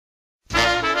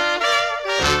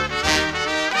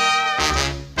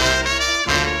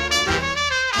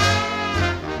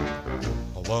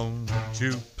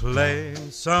you play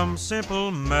some simple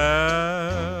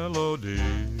melody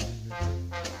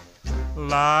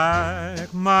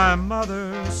like my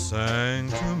mother sang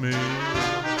to me?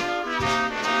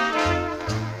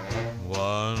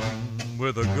 One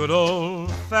with a good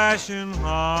old-fashioned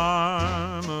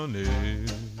harmony.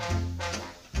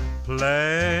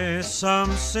 Play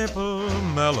some simple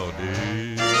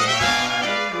melody.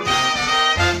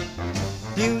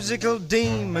 Musical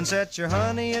demon, set your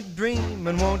honey a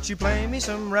dreamin'. Won't you play me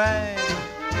some rag?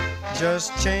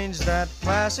 Just change that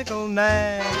classical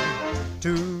nag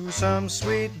to some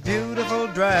sweet, beautiful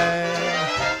drag.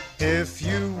 If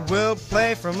you will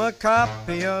play from a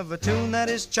copy of a tune that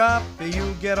is choppy,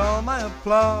 you'll get all my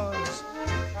applause.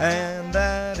 And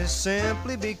that is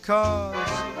simply because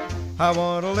I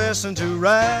want to listen to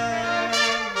rag.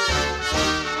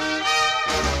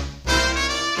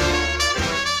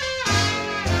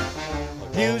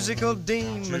 Musical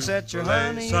demon, set your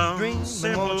honey a dream.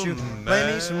 Won't you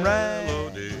play me some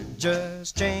rag?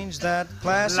 Just change that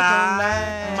classical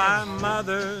nag my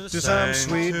mother to some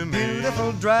sweet,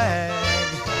 beautiful drag.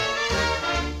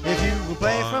 If you will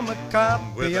play from a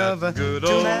copy of a tune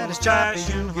that is choppy,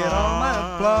 you'll get all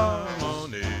my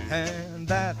applause. And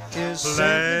that is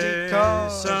simply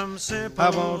because I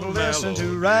want to listen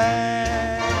to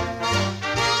rag.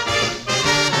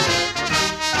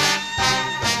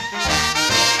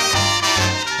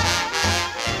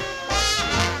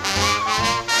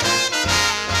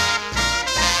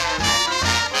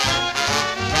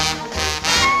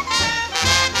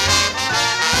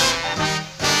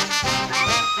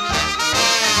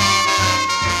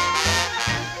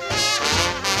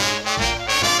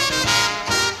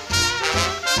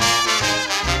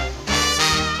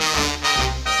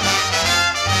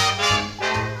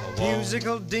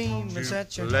 Musical demon,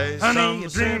 set your honey a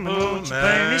dreamin'. Won't you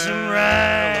play me some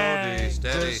rag?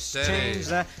 Just change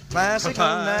that classical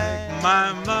nag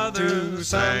my mother to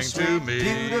some sang to me.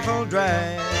 beautiful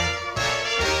drag.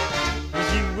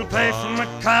 If you will play from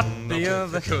a copy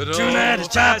of a tune that is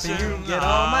choppy, you'll get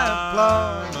all my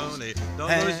applause.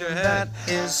 Don't lose your And head. that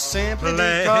is simply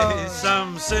Play because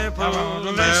some simple I want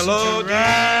to listen to melody.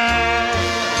 rag.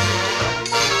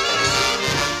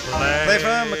 Play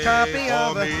from a copy for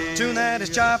of a me tune that is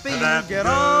choppy, you that get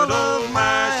good all of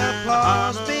my old-fashioned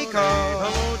applause harmony.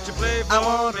 because Won't you play for I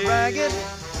want me a ragged,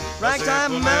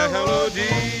 ragtime simple melody.